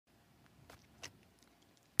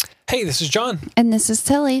Hey, this is Jon. And this is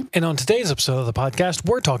Tillie. And on today's episode of the podcast,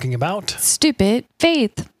 we're talking about stupid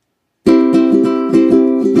faith.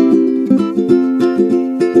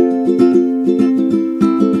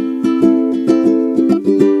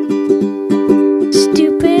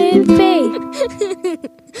 Stupid faith.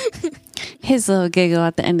 His little giggle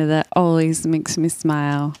at the end of that always makes me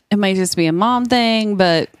smile. It might just be a mom thing,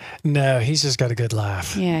 but... No, he's just got a good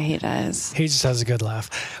laugh. Yeah, he does. He just has a good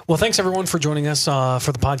laugh. Well, thanks everyone for joining us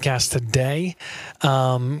for the podcast today.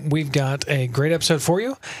 We've got a great episode for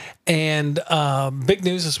you. And big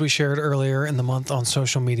news, as we shared earlier in the month on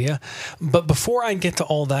social media. But before I get to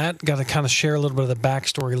all that, got to kind of share a little bit of the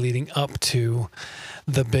backstory leading up to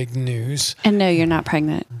the big news. And no, you're not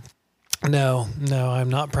pregnant. No,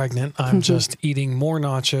 I'm not pregnant. I'm just eating more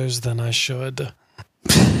nachos than I should.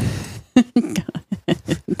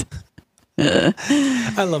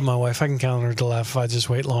 I love my wife. I can count on her to laugh if I just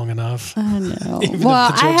wait long enough. I know. Even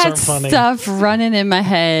well, if the I jokes had aren't funny. stuff running in my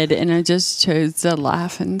head, and I just chose to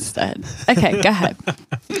laugh instead. Okay, go ahead.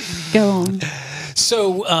 Go on.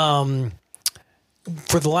 So,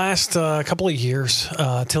 for the last couple of years,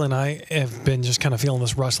 Tillie and I have been just kind of feeling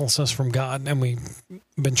this restlessness from God, and we've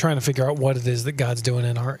been trying to figure out what it is that God's doing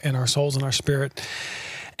in our souls and our spirit.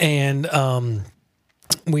 And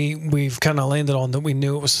we've kind of landed on that we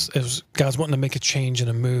knew it was God's wanting to make a change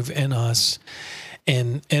and a move in us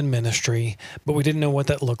in ministry, but we didn't know what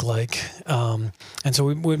that looked like. And so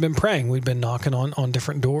we've been praying. We've been knocking on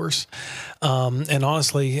different doors. And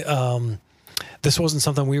honestly, this wasn't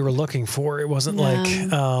something we were looking for. It wasn't like,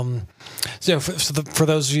 so for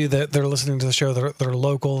those of you that are listening to the show that are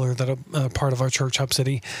local or that are part of our church, Hub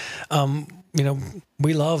City,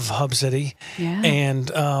 we love Hub City,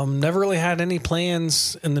 and never really had any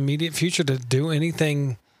plans in the immediate future to do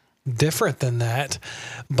anything different than that.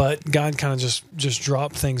 But God kind of just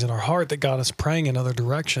dropped things in our heart that got us praying in other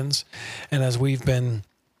directions. And as we've been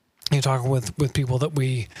talking with people that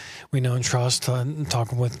we know and trust,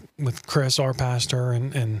 talking with Chris, our pastor,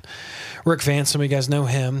 and Rick Vance, some of you guys know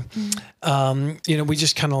him. We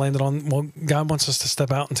just kind of landed on, well, God wants us to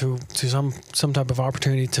step out into some type of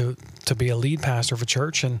opportunity to be a lead pastor of a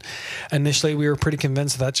church. And initially we were pretty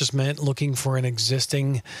convinced that just meant looking for an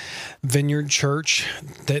existing vineyard church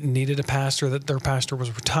that needed a pastor, that their pastor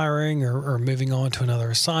was retiring or moving on to another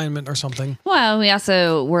assignment or something. Well, we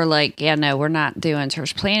also were like, we're not doing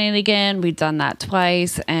church planning again. We've done that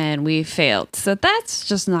twice and we failed. So that's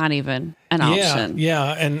just not even an option.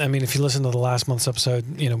 Yeah. And I mean, if you listen to the last month's episode,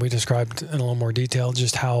 we described in a little more detail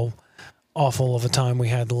just how awful of a time we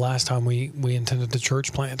had the last time we intended to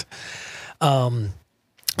church plant.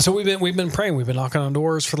 So we've been praying. We've been knocking on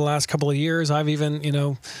doors for the last couple of years. I've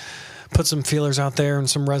even, put some feelers out there and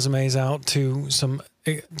some resumes out to some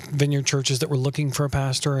vineyard churches that were looking for a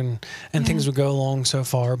pastor, and things would go along so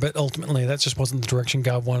far, but ultimately that just wasn't the direction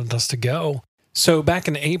God wanted us to go. So back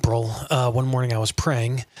in April, one morning I was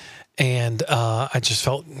praying, and I just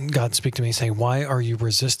felt God speak to me saying, "Why are you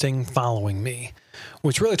resisting following me?"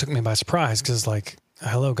 Which really took me by surprise, because like,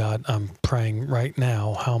 hello God, I'm praying right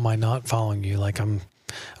now. How am I not following you? Like I'm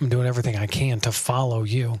doing everything I can to follow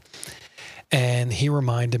you. And he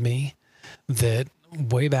reminded me that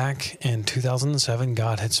way back in 2007,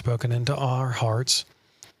 God had spoken into our hearts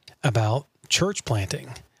about church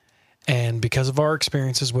planting. And because of our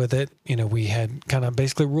experiences with it, we had kind of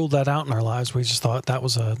basically ruled that out in our lives. We just thought that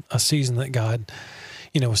was a season that God,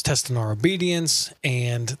 was testing our obedience,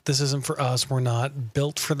 and this isn't for us. We're not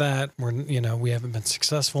built for that. We haven't been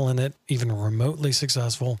successful in it, even remotely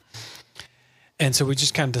successful. And so we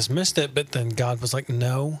just kind of dismissed it. But then God was like,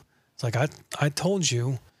 no, it's like, I told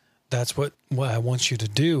you that's what I want you to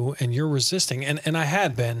do, and you're resisting. And I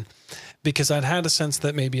had been, because I'd had a sense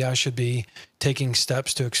that maybe I should be taking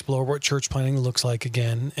steps to explore what church planting looks like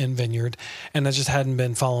again in Vineyard. And I just hadn't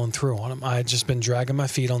been following through on them. I had just been dragging my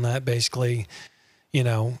feet on that, basically,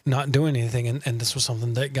 not doing anything. And this was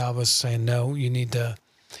something that God was saying, no, you need to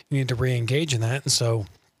re-engage in that. And so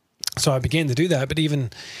I began to do that. But even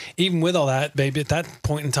with all that, baby, at that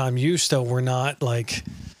point in time, you still were not like...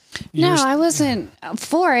 No, I wasn't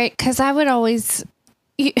for it, because I would always...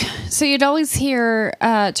 So you'd always hear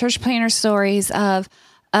church planter stories of,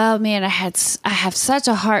 oh man, I have such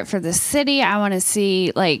a heart for the city. I want to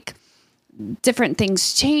see like different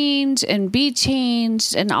things change and be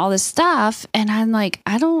changed and all this stuff. And I'm like,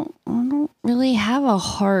 I don't really have a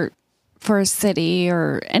heart for a city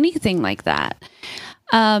or anything like that.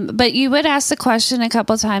 But you would ask the question a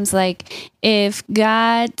couple of times, like, if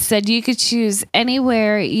God said you could choose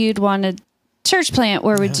anywhere you'd want to church plant,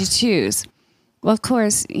 where would you choose? Well, of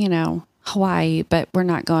course, Hawaii, but we're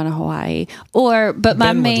not going to Hawaii. But my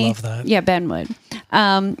Ben main, would love that. Yeah, Ben would.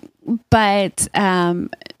 but the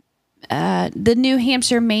New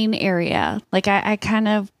Hampshire, Maine area. Like I kind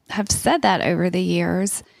of have said that over the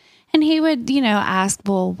years. And he would, ask,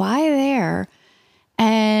 well, why there?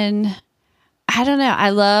 And I don't know.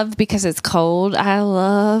 I love because it's cold. I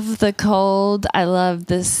love the cold. I love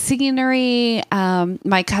the scenery.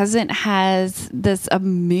 My cousin has this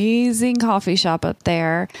amazing coffee shop up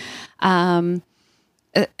there. So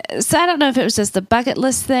I don't know if it was just a bucket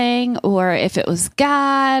list thing or if it was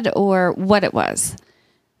God or what it was.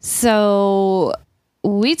 So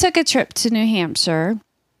we took a trip to New Hampshire.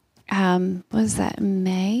 Was that in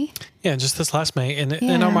May? Yeah, just this last May. And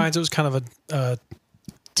in our minds, it was kind of a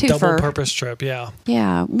Twofer. double purpose trip. Yeah.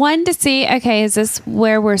 Yeah. One, to see, okay, is this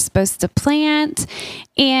where we're supposed to plant?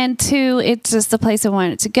 And two, it's just the place I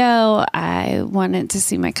wanted to go. I wanted to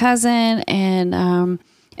see my cousin, and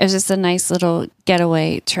it was just a nice little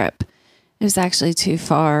getaway trip. It was actually too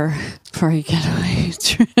far for a getaway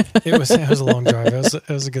trip. It was a long drive. It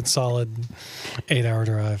was a good solid 8-hour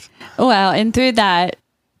drive. Well, and through that,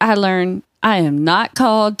 I learned I am not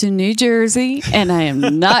called to New Jersey and I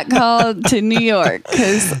am not called to New York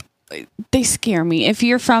because they scare me. If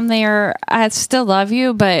you're from there, I still love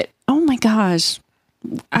you, but oh my gosh,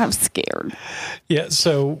 I'm scared. Yeah,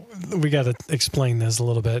 so we got to explain this a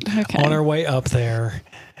little bit. Okay. On our way up there,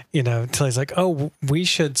 Tillie's like, oh, we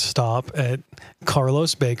should stop at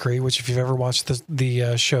Carlos Bakery, which if you've ever watched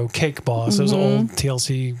the show Cake Boss, it was an old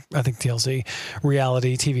TLC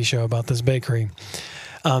reality TV show about this bakery.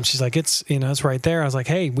 She's like, it's right there. I was like,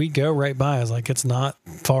 hey, we go right by. I was like, it's not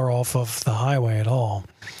far off of the highway at all.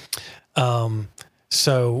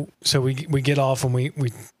 So we get off and we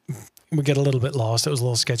get a little bit lost. It was a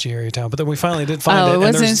little sketchy area of town, but then we finally did find it. Oh, it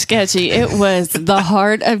wasn't sketchy. It was the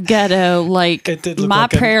heart of ghetto. Like my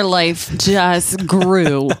prayer life just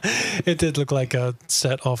grew. It did look like a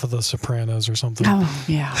set off of The Sopranos or something. Oh,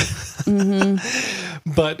 yeah.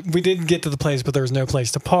 Mm-hmm. But we didn't get to the place, but there was no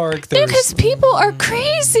place to park. Because people are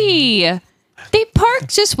crazy. They park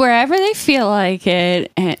just wherever they feel like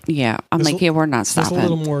it. And we're not stopping. There's a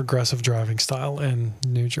little more aggressive driving style in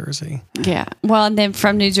New Jersey. Yeah. Well, and then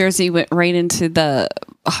from New Jersey, went right into the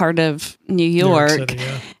heart of New York. City,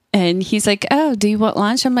 yeah. And he's like, oh, do you want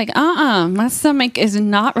lunch? I'm like, my stomach is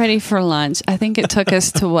not ready for lunch. I think it took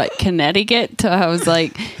us to Connecticut? Till I was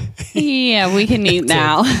like, yeah, we can eat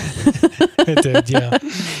now. It did, yeah.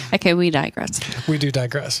 Okay, we digress. We do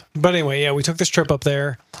digress. But anyway, yeah, we took this trip up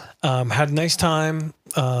there, had a nice time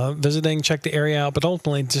visiting, checked the area out, but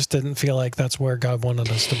ultimately just didn't feel like that's where God wanted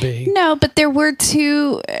us to be. No, but there were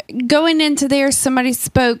going into there, somebody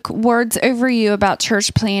spoke words over you about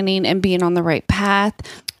church planning and being on the right path.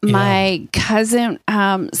 Yeah. My cousin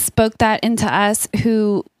spoke that into us,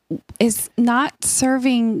 who is not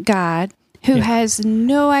serving God, who has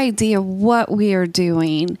no idea what we are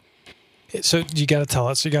doing. So you got to tell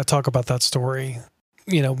us. You got to talk about that story.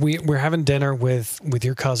 We're having dinner with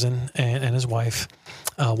your cousin and his wife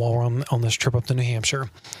while we're on this trip up to New Hampshire.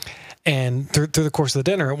 And through the course of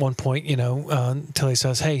the dinner, at one point, Tillie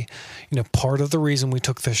says, hey, part of the reason we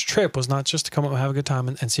took this trip was not just to come up and have a good time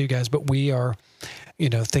and see you guys, but we are,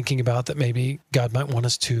 thinking about that maybe God might want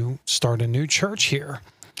us to start a new church here.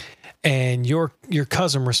 And your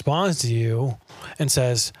cousin responds to you and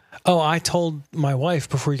says, oh, I told my wife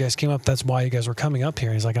before you guys came up, that's why you guys were coming up here.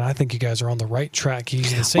 And he's like, and I think you guys are on the right track. He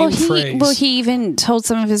used the same phrase. Well, he even told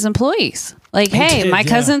some of his employees, like, hey, my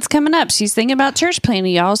cousin's coming up. She's thinking about church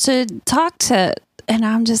planning. Y'all should talk to. And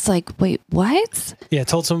I'm just like, wait, what? Yeah,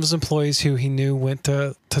 told some of his employees who he knew went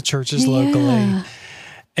to churches locally.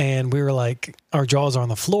 And we were like, our jaws are on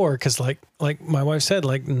the floor because, like my wife said,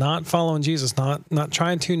 like not following Jesus, not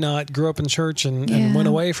trying to, not grew up in church and went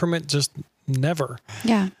away from it, just never.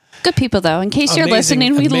 Yeah. Good people, though. In case you're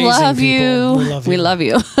listening, we love you. We love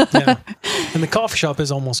you. Yeah. And the coffee shop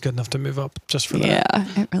is almost good enough to move up just for that.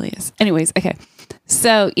 Yeah, it really is. Anyways, okay.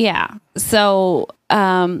 So, yeah. So,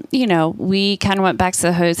 we kind of went back to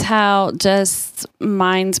the hotel, just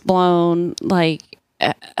minds blown, like,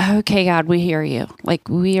 okay, God, we hear you. Like,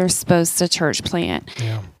 we are supposed to church plant.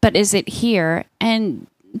 Yeah. But is it here? And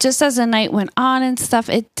just as the night went on and stuff,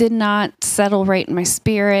 it did not settle right in my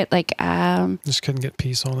spirit. Like, just couldn't get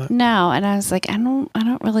peace on it. No. And I was like, I don't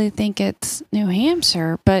really think it's New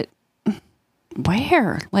Hampshire, but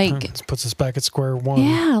where? Like, it puts us back at square one.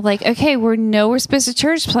 Yeah. Like, okay, we're supposed to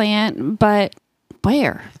church plant, but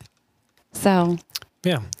where? So.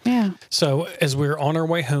 Yeah. Yeah. So as we're on our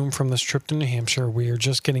way home from this trip to New Hampshire, we are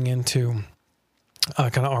just getting into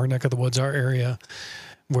kind of our neck of the woods, our area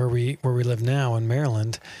where we live now in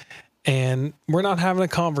Maryland. and we're not having a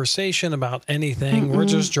conversation about anything. We're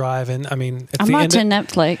just driving. I mean, I'm watching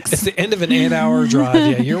Netflix. It's the end of an 8-hour drive.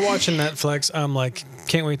 Yeah, you're watching Netflix. I'm like,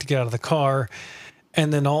 can't wait to get out of the car.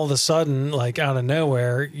 And then all of a sudden, like out of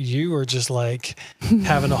nowhere, you were just like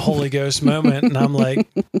having a Holy Ghost moment. And I'm like,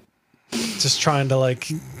 just trying to like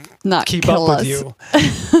not keep up with you.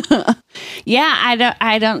 Yeah,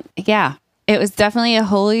 I don't. Yeah, it was definitely a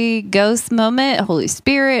Holy Ghost moment, Holy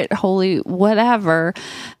Spirit, holy whatever.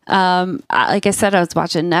 Like I said, I was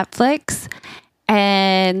watching Netflix,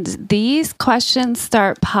 and these questions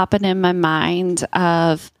start popping in my mind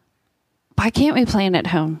of, why can't we plan at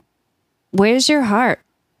home? Where's your heart?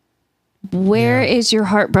 Where is your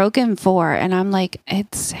heart broken for? And I'm like,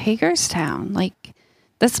 it's Hagerstown. Like,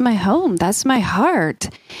 that's my home. That's my heart.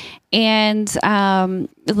 And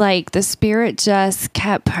like the Spirit just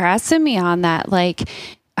kept pressing me on that. Like,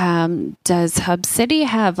 does Hub City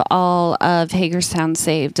have all of Hagerstown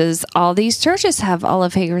saved? Does all these churches have all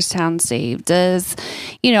of Hagerstown saved? Does,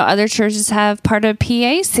 other churches have part of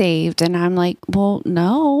PA saved? And I'm like, well,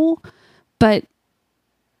 no, but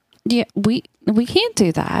yeah, we can't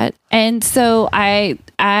do that. And so I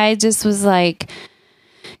just was like,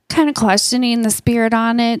 kind of questioning the Spirit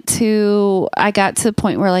on it I got to the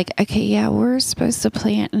point where like, okay, yeah, we're supposed to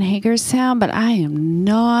plant in Hagerstown, but I am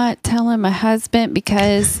not telling my husband,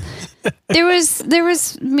 because there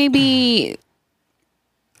was maybe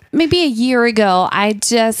a year ago, I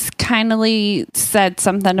just kindly said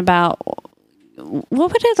something about,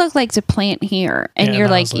 what would it look like to plant here? And you're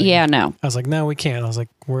like, yeah, no. I was like, no, we can't. I was like,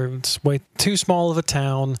 it's way too small of a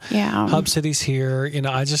town. Yeah. Hub City's here.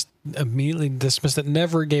 I just immediately dismissed it.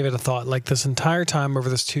 Never gave it a thought. Like this entire time over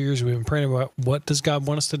this 2 years, we've been praying about what does God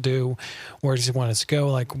want us to do? Where does he want us to go?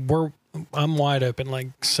 Like I'm wide open. Like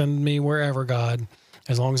send me wherever, God.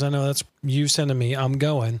 As long as I know that's you sending me, I'm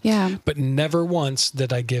going. Yeah. But never once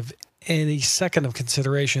did I give any second of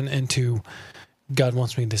consideration into God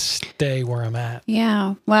wants me to stay where I'm at.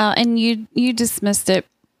 Yeah. Well, and you dismissed it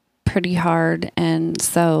pretty hard. And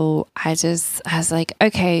so I was like,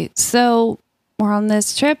 okay, so we're on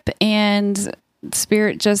this trip and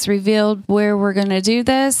Spirit just revealed where we're going to do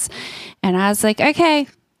this. And I was like, okay,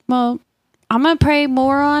 well, I'm going to pray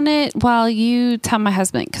more on it while you tell my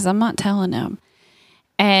husband, because I'm not telling him.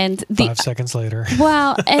 And 5 seconds later.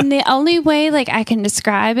 Well, and the only way like I can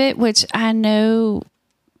describe it, which I know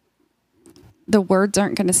the words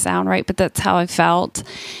aren't going to sound right, but that's how I felt,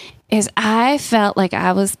 is I felt like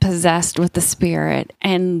I was possessed with the Spirit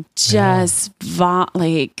and just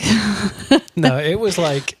like. No, it was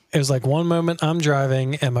like one moment I'm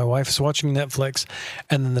driving and my wife is watching Netflix,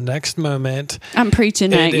 and then the next moment I'm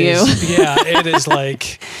preaching at you. Yeah, it is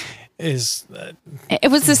like. It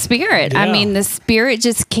was the Spirit. Yeah. I mean, the Spirit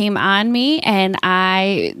just came on me, and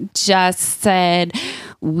I just said,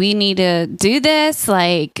 we need to do this.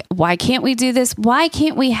 Like, why can't we do this? Why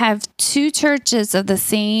can't we have two churches of the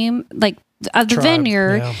same, like, of the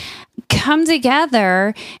vineyard come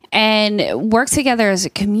together and work together as a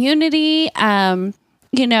community?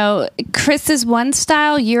 Chris is one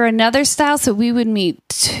style, you're another style. So we would meet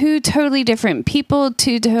two totally different people,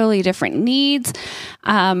 two totally different needs.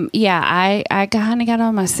 I kind of got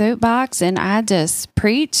on my soapbox and I just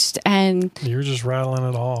preached, and you were just rattling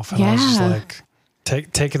it off. And I was just like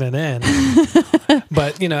taking it in.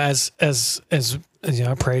 But, as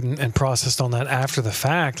I prayed and processed on that after the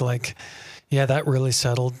fact, like, yeah, that really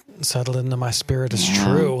settled into my spirit as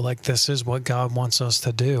true. Like, this is what God wants us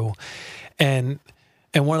to do. And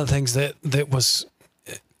one of the things that was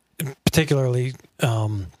particularly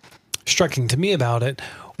striking to me about it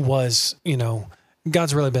was,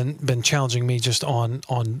 God's really been challenging me just on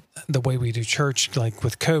the way we do church, like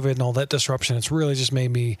with COVID and all that disruption. It's really just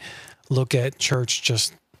made me look at church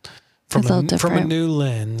just from a new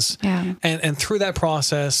lens. Yeah. And through that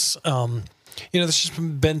process, there's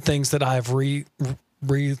just been things that I've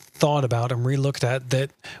rethought about and relooked at that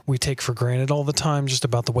we take for granted all the time, just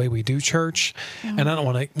about the way we do church. Yeah. And I don't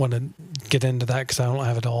want to get into that because I don't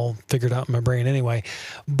have it all figured out in my brain anyway.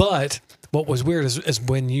 But what was weird is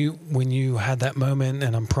when you had that moment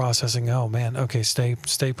and I'm processing, oh man, okay, stay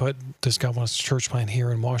put. Does God want us to church plant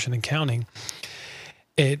here in Washington County?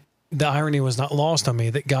 The irony was not lost on me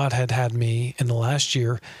that God had me in the last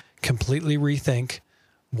year completely rethink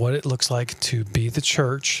what it looks like to be the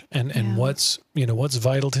church and what's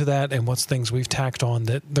vital to that and what's things we've tacked on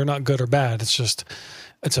that they're not good or bad.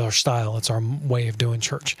 It's our style. It's our way of doing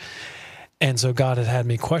church. And so God had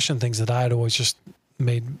me question things that I had always just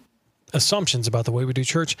made assumptions about the way we do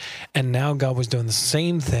church. And now God was doing the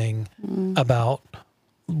same thing about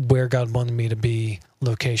where God wanted me to be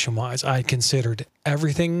location wise. I considered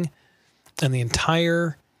everything and the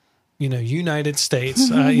entire United States,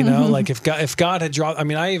 like if God had dropped, I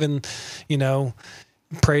mean, I even,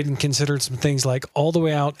 prayed and considered some things like all the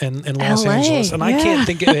way out in Los LA, Angeles. And I can't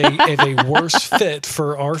think of a worse fit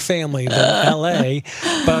for our family than LA.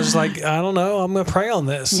 But I was like, I don't know. I'm going to pray on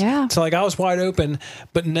this. Yeah. So like I was wide open,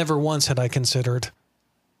 but never once had I considered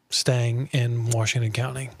staying in Washington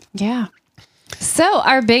County. Yeah. So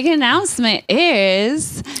our big announcement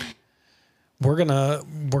is we're going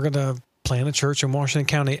to plant a church in Washington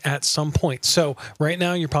County at some point. So right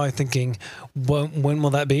now you're probably thinking, when will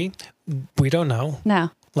that be? We don't know. No.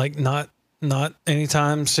 Like not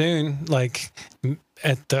anytime soon. Like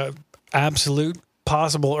at the absolute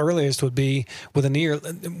possible earliest would be within a year.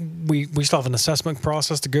 We still have an assessment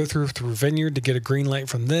process to go through Vineyard to get a green light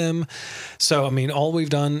from them. So, I mean, all we've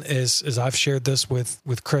done is I've shared this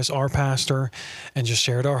with Chris, our pastor, and just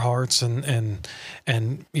shared our hearts and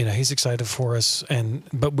he's excited for us.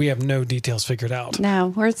 But we have no details figured out. No,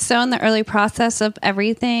 we're still in the early process of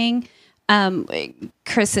everything.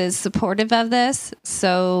 Chris is supportive of this.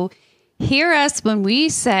 So hear us when we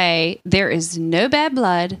say there is no bad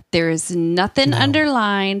blood. There is nothing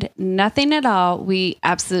underlined, nothing at all. We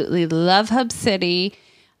absolutely love Hub City.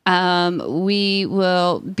 We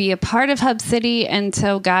will be a part of Hub City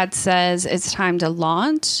until God says it's time to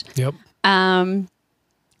launch. Yep.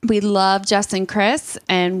 We love Jess and Chris,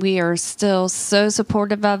 and we are still so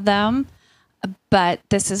supportive of them. But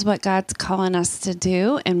this is what God's calling us to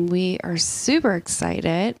do, and we are super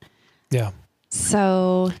excited. Yeah.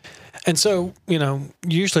 So,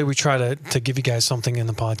 usually we try to give you guys something in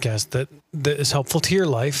the podcast that is helpful to your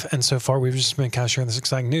life. And so far, we've just been kind of sharing this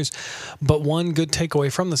exciting news. But one good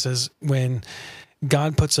takeaway from this is when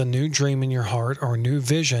God puts a new dream in your heart or a new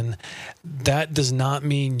vision, that does not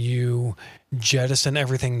mean you jettison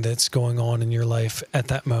everything that's going on in your life at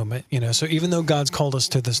that moment. So even though God's called us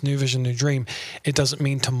to this new vision, new dream, it doesn't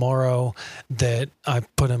mean tomorrow that I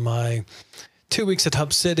put in my 2 weeks at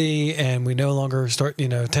Hub City and we no longer start,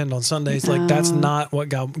 attend on Sundays. Like that's not what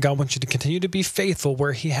God wants you to continue to be faithful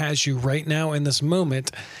where he has you right now in this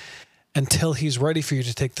moment until he's ready for you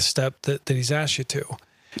to take the step that he's asked you to.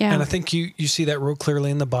 Yeah. And I think you see that real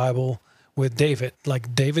clearly in the Bible with David.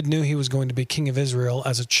 Like David knew he was going to be king of Israel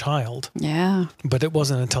as a child. Yeah. But it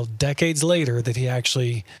wasn't until decades later that he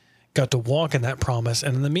actually got to walk in that promise.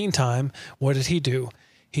 And in the meantime, what did he do?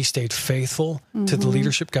 He stayed faithful to the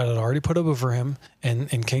leadership God had already put over him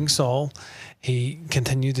and King Saul. He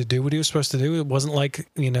continued to do what he was supposed to do. It wasn't like,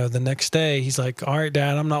 the next day he's like, all right,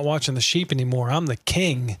 Dad, I'm not watching the sheep anymore. I'm the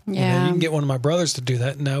king. Yeah. You can get one of my brothers to do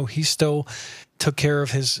that. No, he still took care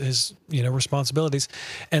of his responsibilities.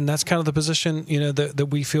 And that's kind of the position, that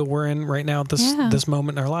we feel we're in right now at this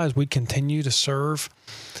moment in our lives. We continue to serve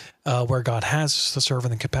where God has us to serve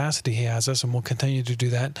in the capacity he has us, and we'll continue to do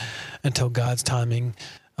that until God's timing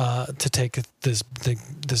to take this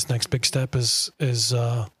next big step is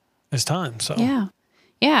time. So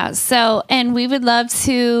yeah. So, and we would love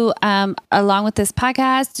to, along with this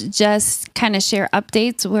podcast, just kind of share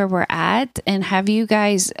updates where we're at and have you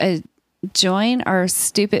guys join our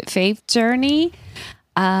stupid faith journey,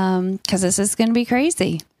 because this is going to be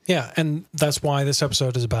crazy. Yeah, and that's why this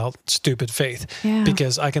episode is about stupid faith,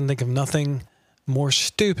 because I can think of nothing more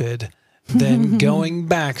stupid than going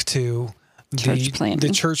back to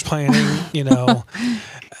the church planning,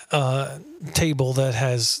 table that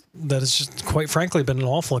has just quite frankly been an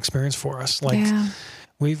awful experience for us. Like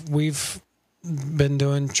we've been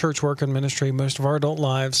doing church work and ministry most of our adult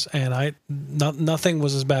lives, and nothing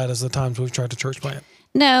was as bad as the times we've tried to church plant.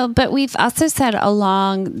 No, but we've also said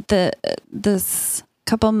along this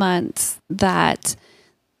couple months that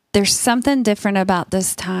there's something different about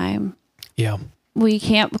this time. Yeah. We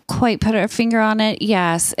can't quite put our finger on it.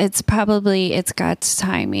 Yes, it's God's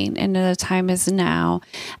timing, and the time is now.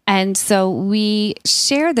 And so we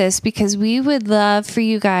share this because we would love for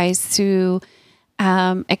you guys to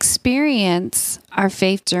experience our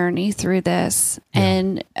faith journey through this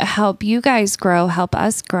and help you guys grow, help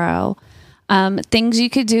us grow. Things you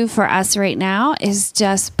could do for us right now is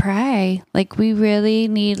just pray. Like we really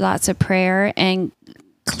need lots of prayer and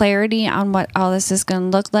clarity on what all this is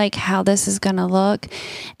going to look like, how this is going to look.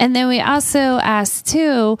 And then we also ask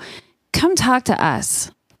too, come talk to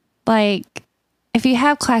us. Like if you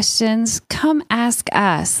have questions, come ask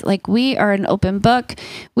us. Like we are an open book.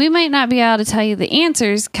 We might not be able to tell you the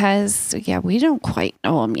answers because we don't quite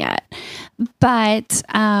know them yet, but,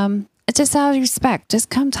 just out of respect, just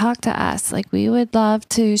come talk to us. Like we would love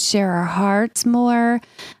to share our hearts more.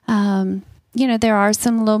 there are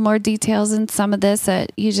some little more details in some of this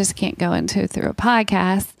that you just can't go into through a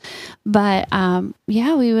podcast. But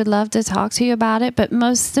we would love to talk to you about it. But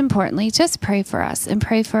most importantly, just pray for us and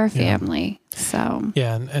pray for our family. So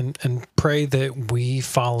and pray that we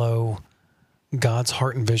follow God's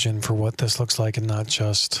heart and vision for what this looks like, and not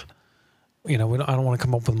just, I don't want to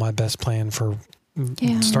come up with my best plan for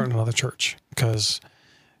starting another church, because,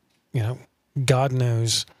 God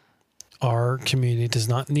knows our community does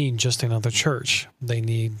not need just another church. They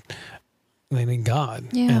need God.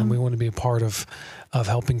 Yeah. And we want to be a part of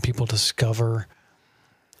helping people discover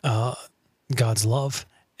God's love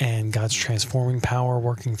and God's transforming power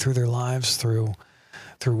working through their lives, through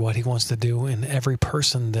what he wants to do in every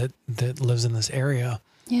person that lives in this area.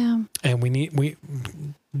 Yeah. And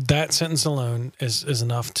that sentence alone is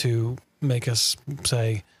enough to make us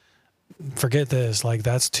say, forget this, like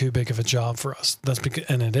that's too big of a job for us.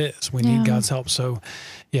 And it is. We need God's help. So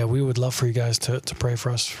we would love for you guys to pray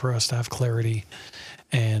for us to have clarity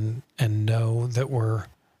and know that we're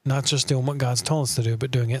not just doing what God's told us to do,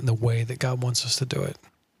 but doing it in the way that God wants us to do it.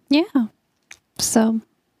 Yeah. So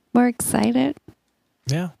we're excited.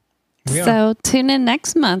 Yeah. So tune in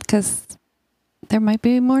next month, because there might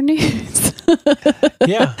be more news.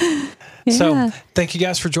 Yeah. So thank you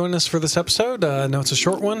guys for joining us for this episode. I know it's a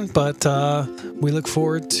short one, but we look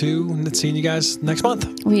forward to seeing you guys next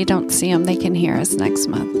month. We don't see them. They can hear us next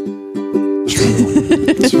month. True.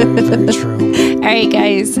 It's very, very true. All right,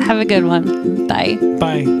 guys. Have a good one. Bye.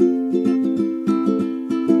 Bye.